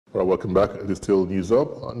Well, welcome back. It is still News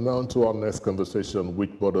Up. Now to our next conversation,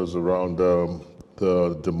 which borders around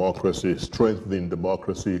the democracy, strengthening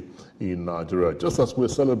democracy in Nigeria. Just as we're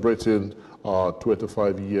celebrating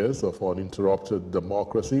 25 years of uninterrupted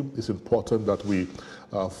democracy, it's important that we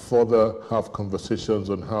further have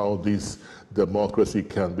conversations on how this democracy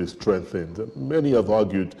can be strengthened. Many have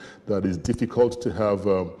argued that it's difficult to have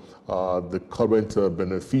the current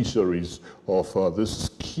beneficiaries of this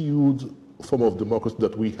skewed form of democracy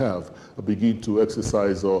that we have begin to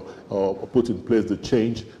exercise or put in place the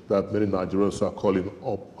change that many Nigerians are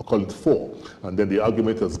calling for. And then the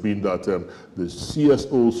argument has been that the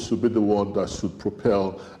CSOs should be the one that should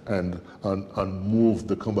propel and move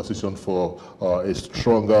the conversation for a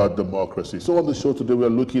stronger democracy. So on the show today, we're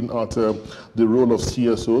looking at the role of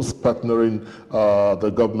CSOs partnering the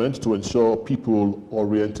government to ensure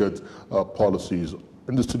people-oriented policies.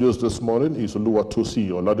 In the studios this morning is Oluwatosi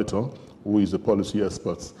Oladiton, who is a policy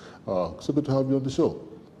expert. So good to have you on the show.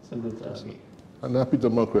 So good to have you. And happy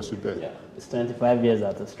Democracy Day. Yeah, it's 25 years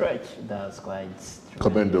at a stretch. That's quite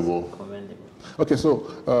commendable. Okay, so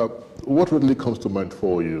what really comes to mind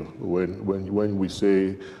for you when we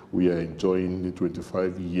say we are enjoying the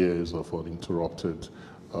 25 years of uninterrupted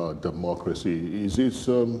democracy? Is it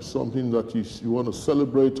something that you want to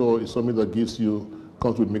celebrate, or is something that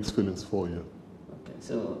comes with mixed feelings for you? Okay,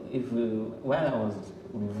 so while I was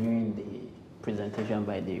reviewing the presentation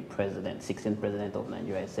by the president, 16th president of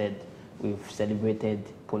Nigeria, I said we've celebrated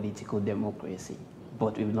political democracy,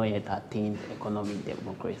 but we've not yet attained economic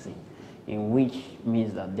democracy, in which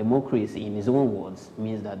means that democracy, in his own words,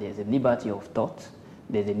 means that there's a liberty of thought,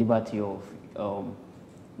 there's a liberty of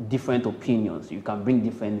different opinions. You can bring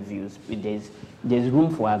different views. There's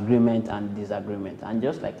room for agreement and disagreement. And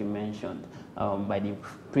just like you mentioned, by the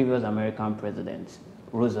previous American president,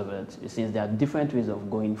 Roosevelt, since there are different ways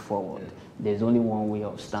of going forward, there's only one way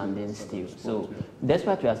of standing still. So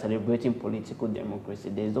despite we are celebrating political democracy,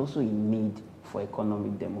 there's also a need for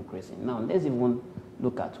economic democracy. Now, let's even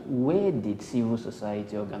look at where did civil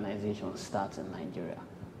society organizations start in Nigeria?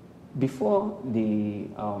 Before the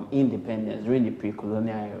independence, during the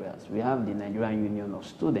pre-colonial eras, we have the Nigerian Union of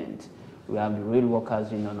Students, we have the Rail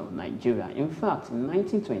Workers Union of Nigeria. In fact, in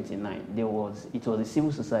 1929, it was a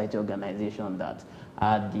civil society organization that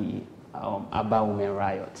had the Aba Women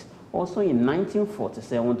Riot. Also in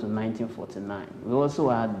 1947 to 1949, we also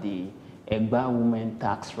had the Egba Women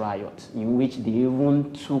Tax Riot, in which they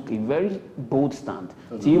even took a very bold stand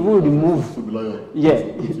to even remove,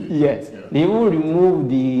 they even removed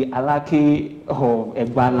the Alake of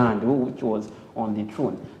Egba land, which was on the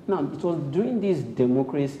throne. Now, it was during these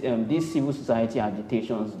these civil society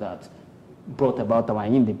agitations that brought about our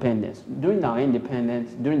independence. During the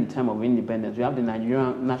time of independence, we have the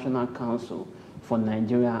Nigerian National Council for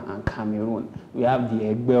Nigeria and Cameroon. We have the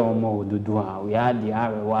Egbe Omo Odudua. We had the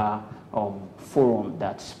Arewa forum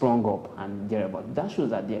that sprung up and thereabout. That shows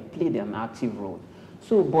that they played an active role.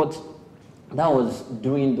 So, but that was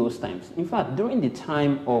during those times. In fact, during the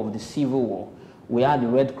time of the Civil War, we had the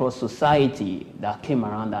Red Cross Society that came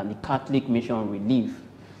around and the Catholic Mission Relief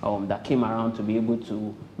that came around to be able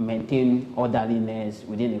to maintain orderliness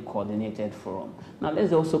within a coordinated forum. Now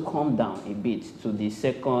let's also come down a bit to the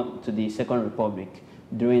Second Republic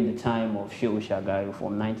during the time of Shehu Shagari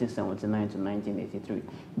from 1979 to 1983.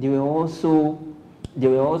 There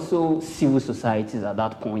were also civil societies at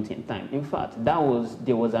that point in time. In fact, there was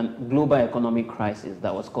a global economic crisis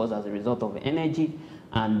that was caused as a result of energy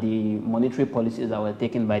and the monetary policies that were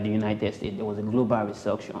taken by the United States. There was a global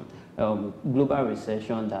recession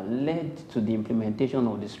that led to the implementation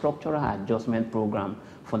of the structural adjustment program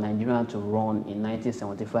for Nigeria to run in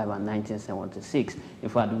 1975 and 1976. In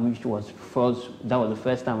fact, that was the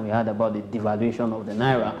first time we heard about the devaluation of the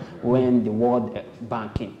Naira when the World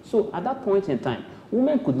Bank came. So at that point in time,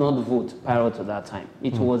 women could not vote prior to that time.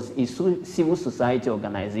 It was a civil society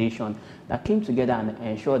organization that came together and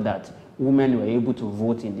ensured that women were able to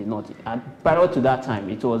vote in the North. And prior to that time,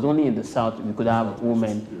 it was only in the South we could have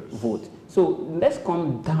women vote. So let's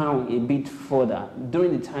come down a bit further.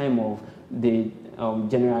 During the time of the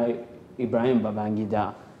General Ibrahim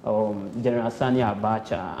Babangida, General Sani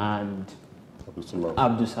Abacha, and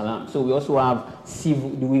Abdul Salam. So we also have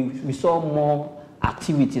we saw more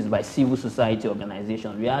activities by civil society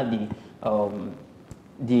organizations. We had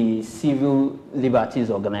the Civil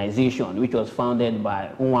Liberties Organization, which was founded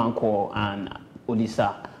by Nwankwo and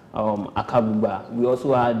Odisa Akabuba. We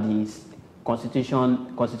also had the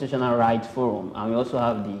Constitutional Rights Forum, and we also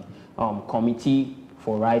have the Committee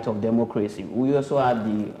for Right of Democracy. We also had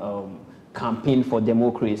the Campaign for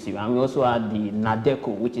Democracy, and we also had the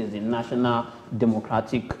NADECO, which is the National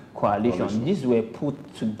Democratic coalition. These were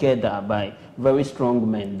put together by very strong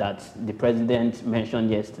men that the president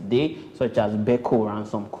mentioned yesterday, such as Beko,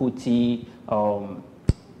 Ransom Kuti,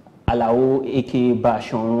 Alao, A.K.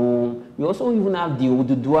 Bashorun. We also even have the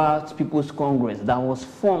Oduduwa People's Congress that was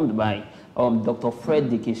formed by Dr. Fred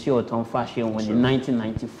Dekesio Otonfashion in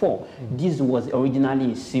 1994. This was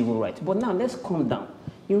originally a civil right. But now let's calm down.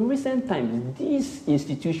 In recent times, these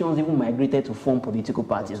institutions even migrated to form political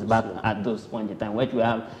parties back at those points in time, where we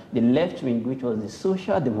have the left wing, which was the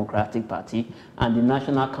Social Democratic Party, and the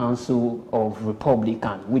National Council of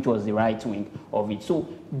Republicans, which was the right wing of it. So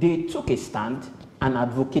they took a stand and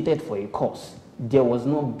advocated for a cause. There was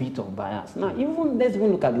no bit of bias. Now, let's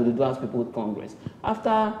even look at the Oduduwa People's Congress.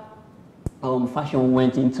 After Fashion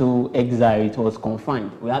went into exile, it was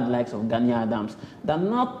confined. We had the likes of Gani Adams that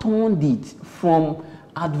now turned it from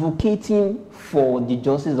advocating for the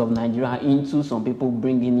justice of Nigeria into some people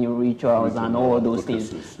bringing in rituals and all those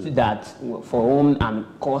things that for own and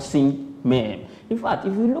causing mayhem. In fact,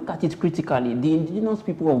 if you look at it critically, the indigenous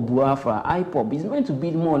people of Biafra, IPOB, is meant to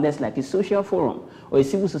be more or less like a social forum or a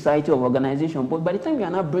civil society of organization. But by the time you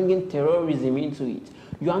are not bringing terrorism into it,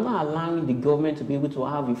 you are not allowing the government to be able to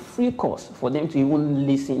have a free course for them to even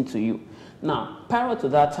listen to you. Now, prior to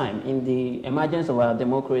that time, in the emergence of our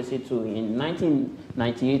democracy too, in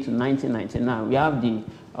 1998 to 1999, we have the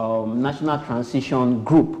National Transition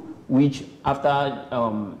Group, which after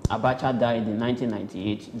Abacha died in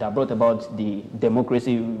 1998, that brought about the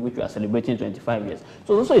democracy which we are celebrating 25 years.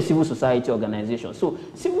 So it's also a civil society organization. So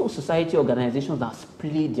civil society organizations have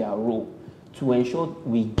played their role to ensure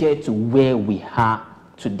we get to where we are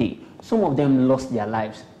today. Some of them lost their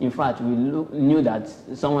lives. In fact, we knew that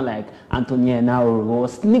someone like Anthony Enaro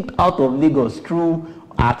was sneaked out of Lagos through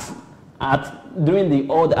during the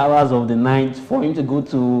odd hours of the night for him to go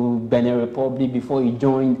to Benin Republic before he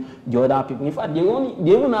joined the other people. In fact, they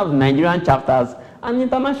even have Nigerian chapters and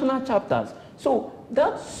international chapters. So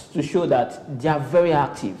that's to show that they are very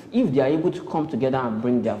active. If they are able to come together and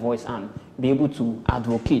bring their voice and be able to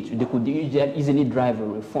advocate, they could easily drive a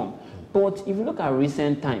reform. But if you look at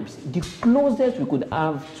recent times, the closest we could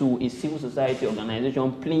have to a civil society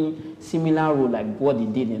organization playing similar role like what they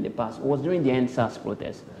did in the past was during the NSAS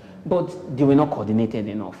protest. But they were not coordinated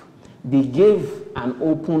enough. They gave an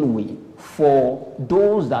open way for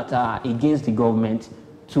those that are against the government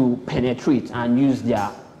to penetrate and use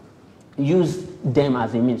them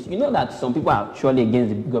as a means. You know that some people are surely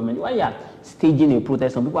against the government. While you are staging a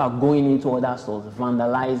protest, some people are going into other stores,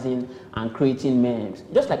 vandalizing and creating memes.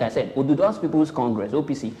 Just like I said, Oduduwa People's Congress,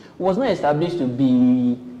 OPC, was not established to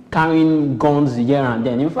be carrying guns here and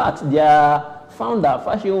then. In fact, their founder,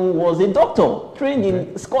 Fashion, was a doctor trained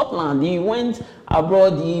in Scotland. He went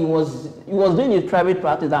abroad. He was doing his private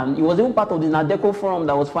practice, and he was even part of the Nadeco forum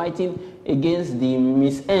that was fighting against the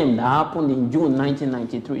Miss M that happened in June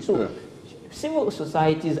 1993. So civil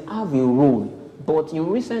societies have a role, but in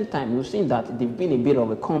recent times we've seen that they've been a bit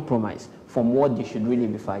of a compromise from what they should really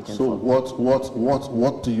be fighting for. So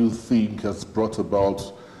what do you think has brought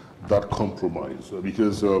about that compromise?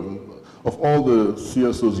 Because of all the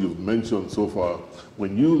CSOs you've mentioned so far,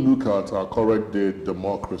 when you look at our current day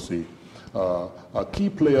democracy, our key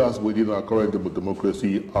players within our current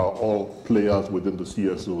democracy are all players within the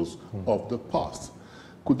CSOs of the past.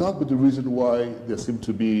 Could that be the reason why there seems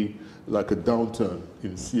to be like a downturn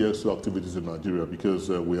in CSO activities in Nigeria? Because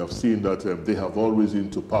we have seen that they have all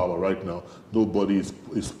risen to power right now. Nobody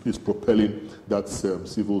is propelling that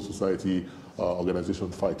civil society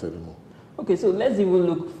organization fight anymore. Okay, so let's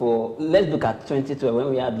look at 2012 when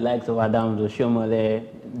we had the likes of Adam Oshomole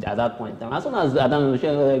at that point in time. As soon as Adam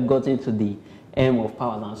Oshomole got into the aim of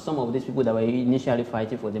power, and some of these people that were initially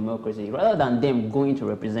fighting for democracy, rather than them going to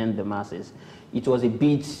represent the masses, it was a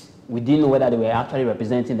bit, we didn't know whether they were actually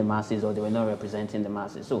representing the masses or they were not representing the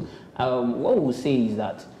masses. So what we'll say is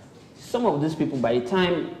that some of these people, by the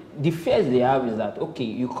time, the fears they have is that, okay,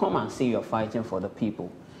 you come and say you're fighting for the people.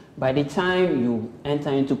 By the time you enter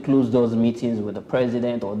into closed doors meetings with the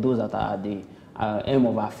president or those that are at the aim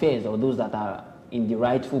of affairs or those that are in the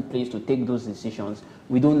rightful place to take those decisions,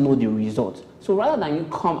 we don't know the results. So rather than you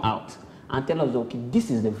come out and tell us, okay,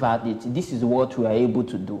 this is the verdict, this is what we are able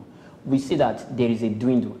to do, we see that there is a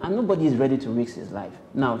dwindle and nobody is ready to risk his life.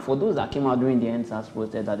 Now, for those that came out during the NSAS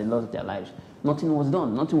protest that they lost their lives, nothing was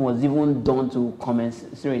done. Nothing was even done to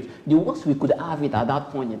commensurate. The worst we could have it at that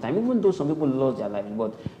point in time, even though some people lost their lives,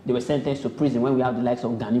 but they were sentenced to prison when we have the likes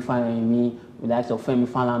of Gani Fayemi, the likes of Femi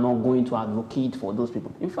Falana going to advocate for those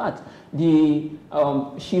people. In fact, the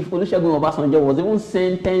Chief Olusegun Obasanjo was even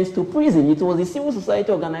sentenced to prison. It was a civil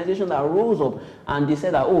society organization that rose up and they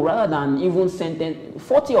said that, oh, rather than even sentence,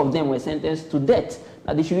 40 of them were sentenced to death.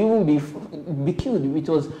 that they should even be killed. It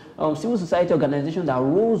was civil society organizations that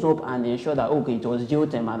rose up and ensured that, okay, it was jail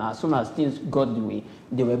time, and as soon as things got the way,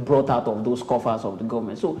 they were brought out of those coffers of the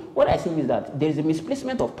government. So what I think is that there is a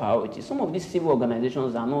misplacement of priorities. Some of these civil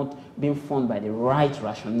organizations are not being funded by the right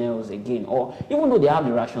rationales again, or even though they have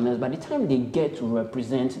the rationales, by the time they get to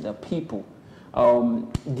represent the people,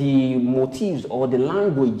 the motives or the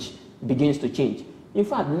language begins to change. In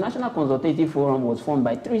fact, the National Consultative Forum was formed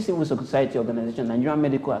by 3 civil society organizations: Nigerian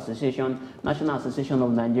Medical Association, National Association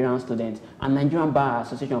of Nigerian Students, and Nigerian Bar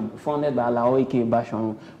Association, founded by Alaoike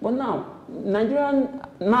Bashorun. But now, Nigerian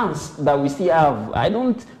NANS that we still have,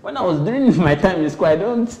 when I was during my time in school, I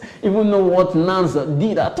don't even know what NANS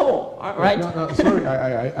did at all, right? No, sorry,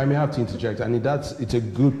 I may have to interject. I mean, it's a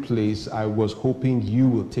good place. I was hoping you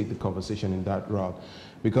will take the conversation in that route.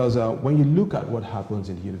 Because when you look at what happens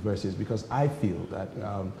in the universities, because I feel that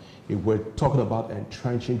if we're talking about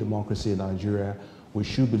entrenching democracy in Nigeria, we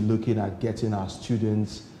should be looking at getting our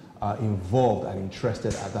students involved and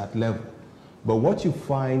interested at that level. But what you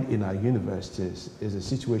find in our universities is a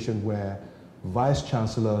situation where vice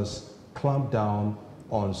chancellors clamp down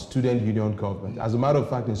on student union government. As a matter of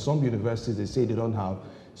fact, in some universities, they say they don't have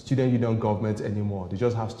student union government anymore. They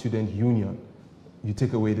just have student union. You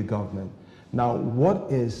take away the government. Now,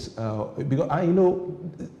 what is, because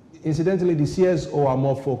incidentally, the CSO are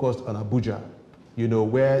more focused on Abuja,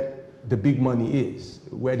 where the big money is,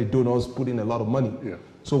 where the donors put in a lot of money. Yeah.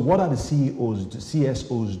 So what are the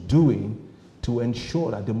CSOs doing to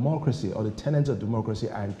ensure that democracy or the tenets of democracy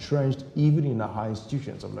are entrenched even in the high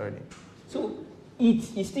institutions of learning? So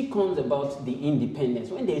it still comes about the independence.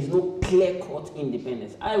 When there is no clear-cut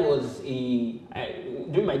independence.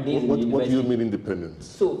 During my days in the university. What do you mean independence?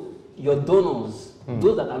 So your donors,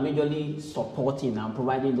 those that are majorly supporting and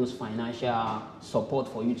providing those financial support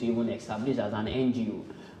for you to even establish as an NGO,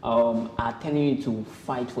 are telling you to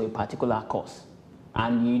fight for a particular cause,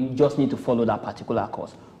 and you just need to follow that particular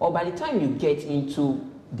cause. Or by the time you get into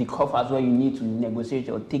the coffers where you need to negotiate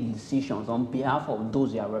or take decisions on behalf of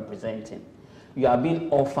those you are representing, you are being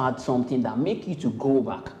offered something that makes you to go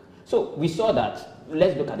back. So we saw that.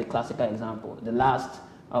 Let's look at the classical example. The last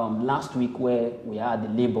week, where we had the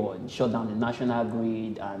labor shut down the national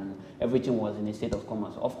grid and everything was in a state of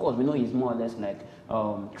commerce. Of course, we know it's more or less like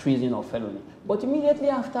treason or felony. But immediately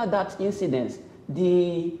after that incident,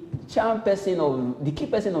 the key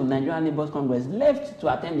person of Nigerian Labour Congress left to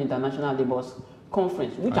attend the International Labour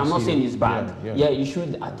Conference, which I'm not saying is bad. Yeah, you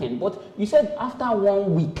should attend. But you said after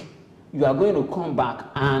 1 week, you are going to come back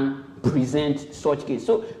and present such case.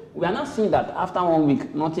 So we are not seeing that after 1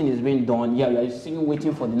 week, nothing is being done. Yeah, we are still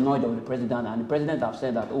waiting for the nod of the president, and the president have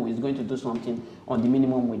said that, oh, he's going to do something on the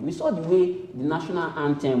minimum wage. We saw the way the national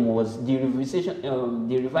anthem was, the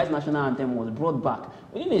revised national anthem was brought back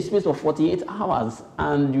within a space of 48 hours,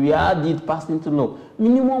 and we had it passed into law.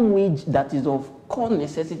 Minimum wage that is of core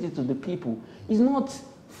necessity to the people is not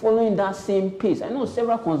following that same pace. I know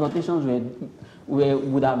several consultations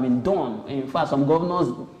would have been done. In fact, some governors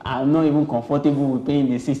are not even comfortable with paying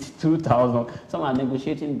the 62,000. Some are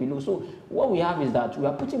negotiating below. So what we have is that we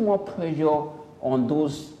are putting more pressure on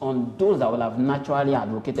those that will have naturally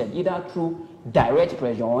advocated, either through direct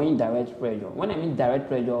pressure or indirect pressure. When I mean direct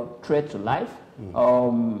pressure, threat to life,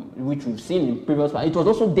 which we've seen in previous. It was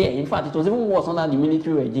also there. In fact, it was even worse under the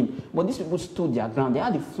military regime. But these people stood their ground. They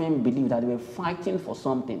had the firm belief that they were fighting for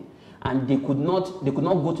something, and they could not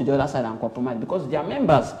go to the other side and compromise, because their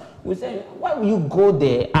members will say, why will you go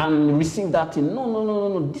there and receive that thing?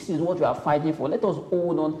 No, this is what we are fighting for. Let us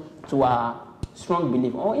hold on to our strong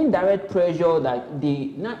belief. Or indirect pressure, that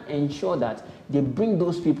they not ensure that they bring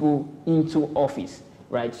those people into office,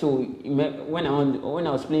 right? So when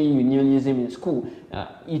I was playing unionism in school,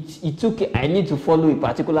 I need to follow a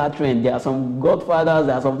particular trend. There are some godfathers,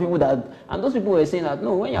 there are some people that, and those people were saying that,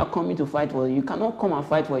 no, when you are coming to fight for it, you cannot come and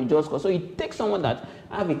fight for a just cause. So it takes someone that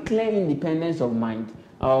have a clear independence of mind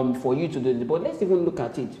for you to do it. But let's even look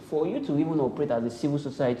at it. For you to even operate as a civil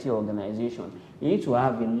society organization, you need to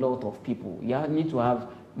have a lot of people. You need to have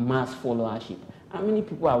mass followership. How many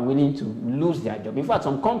people are willing to lose their job? In fact,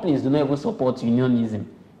 some companies do not even support unionism.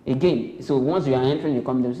 Again, so once you are entering the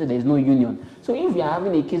company, they say there is no union. So if you are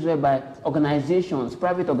having a case whereby organizations,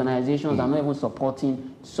 private organizations are not even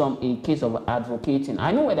supporting a case of advocating,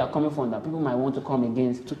 I know where they are coming from, that people might want to come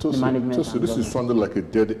against the management. So this is sounding like a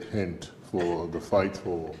dead end for the fight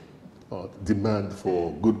for demand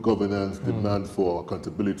for good governance, demand for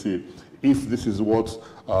accountability, if this is what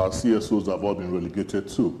CSOs have all been relegated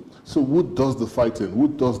to. So who does the fighting?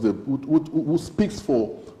 Who speaks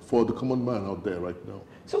for the common man out there right now?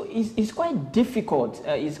 So it's quite difficult.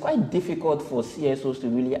 It's quite difficult for CSOs to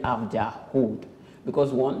really have their hold,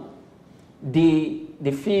 Because one, they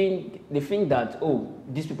think that, oh,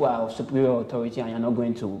 these people are of superior authority and they're not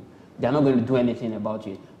going to do anything about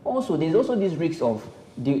it. Also, there's also this risk of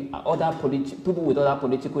the other people with other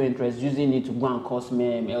political interests using it to go and cause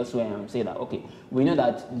meme elsewhere and say that, okay, we know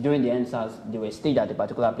that during the NSAS they were staged at a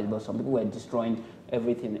particular place, but some people were destroying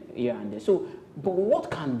everything here and there. So, but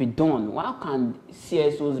what can be done? How can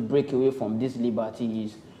CSOs break away from this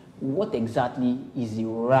liberty? What exactly is the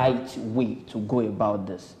right way to go about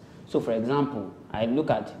this? So, for example, I look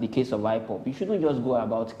at the case of IPOP. You shouldn't just go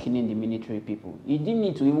about killing the military people. You didn't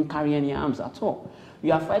need to even carry any arms at all.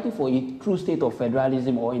 You are fighting for a true state of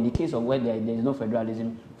federalism, or in the case of where there is no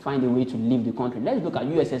federalism, find a way to leave the country. Let's look at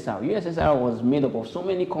USSR. USSR was made up of so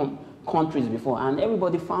many countries before, and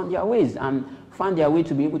everybody found their ways and found their way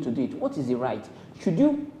to be able to do it. What is the right?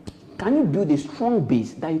 Can you build a strong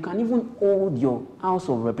base that you can even hold your House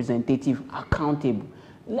of Representatives accountable?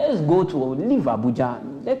 Let's leave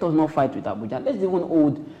Abuja. Let us not fight with Abuja. Let's even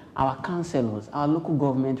hold our councillors, our local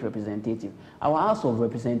government representatives, our House of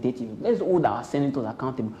Representatives. Let's hold our senators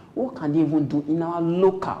accountable. What can they even do in our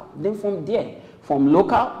local? Then from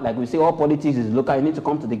local, like we say, all politics is local. You need to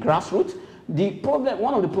come to the grassroots.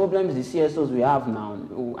 One of the problems the CSOs we have now,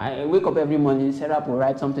 I wake up every morning, Serap will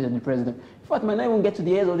write something to the president. In fact, might not even get to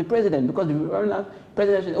the ears of the president, because the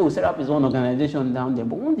president says, oh, Serap is one organization down there.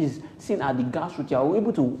 But when this is seen at the grassroots, you are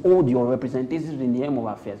able to hold your representatives in the Home of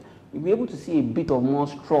Affairs. You'll be able to see a bit of more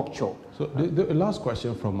structure. So the last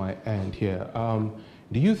question from my end here.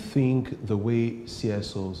 Do you think the way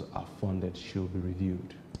CSOs are funded should be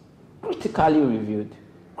reviewed? Critically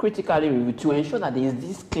reviewed to ensure that there is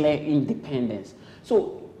this clear independence.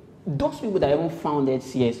 So those people that even founded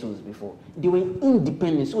CSOs before, they were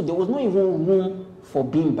independent, so there was not even room for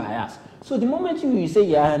being biased. So the moment you say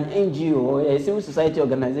you're an NGO or a civil society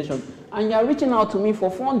organization and you're reaching out to me for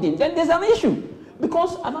funding, then there's an issue.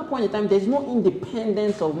 Because at that point in time, there's no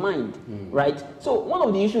independence of mind, right? So one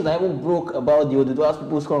of the issues I even broke about the Oduduwa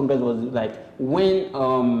People's Congress was like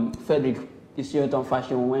when Frederick Isiyoton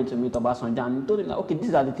Fashion went to meet Obasanjo and told him that, okay,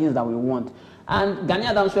 these are the things that we want. And Gani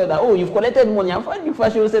Adams said that, oh, you've collected money. And Frederick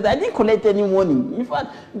Fashion said, I didn't collect any money. In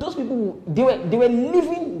fact, those people, they were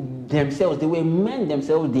living themselves. They were men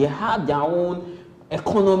themselves. They had their own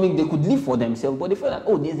economy. They could live for themselves. But they felt that,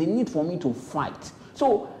 oh, there's a need for me to fight.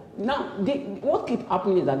 So now, what keeps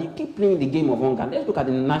happening is that they keep playing the game of hunger. Let's look at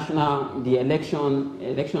the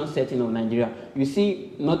election setting of Nigeria. You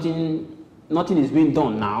see, nothing is being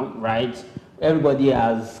done now, right? Everybody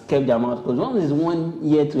has kept their mouth closed. Once it's 1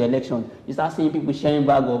 year to election, you start seeing people sharing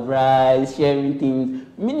bag of rice, sharing things,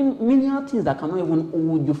 many things that cannot even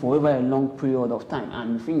hold you for over a long period of time.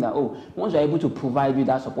 And you think that, oh, once you're able to provide you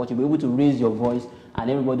that support, you'll be able to raise your voice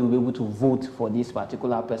and everybody will be able to vote for this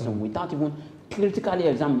particular person without even critically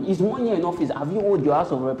examining. Is 1 year in office? Have you held your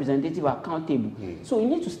House of Representatives accountable? So you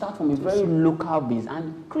need to start from a very local base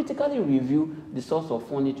and critically review the source of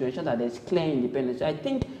funding to ensure that there's clear independence. So I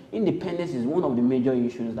think independence is one of the major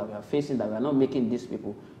issues that we are facing, that we are not making these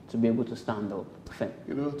people to be able to stand up.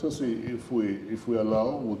 You know, Tosi, if we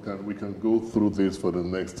allow, we can go through this for the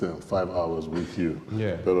next 5 hours with you.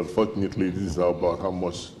 Yeah. But unfortunately, this is about how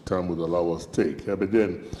much time would allow us to take. But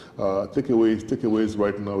then, takeaways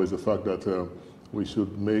right now is the fact that we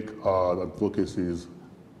should make our advocacies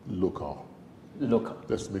local.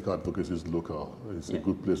 Let's make our advocacies local. It's a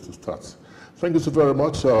good place to start. Thank you so very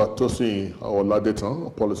much, Tosi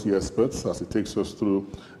Oladetan, policy experts, as he takes us through.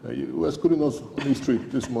 You were schooling us on history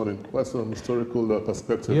this morning. Quite some historical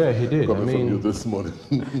perspective. Yeah, he did. Coming from you this morning.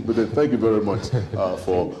 But then, thank you very much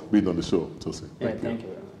for being on the show, Tosi. Thank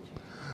you.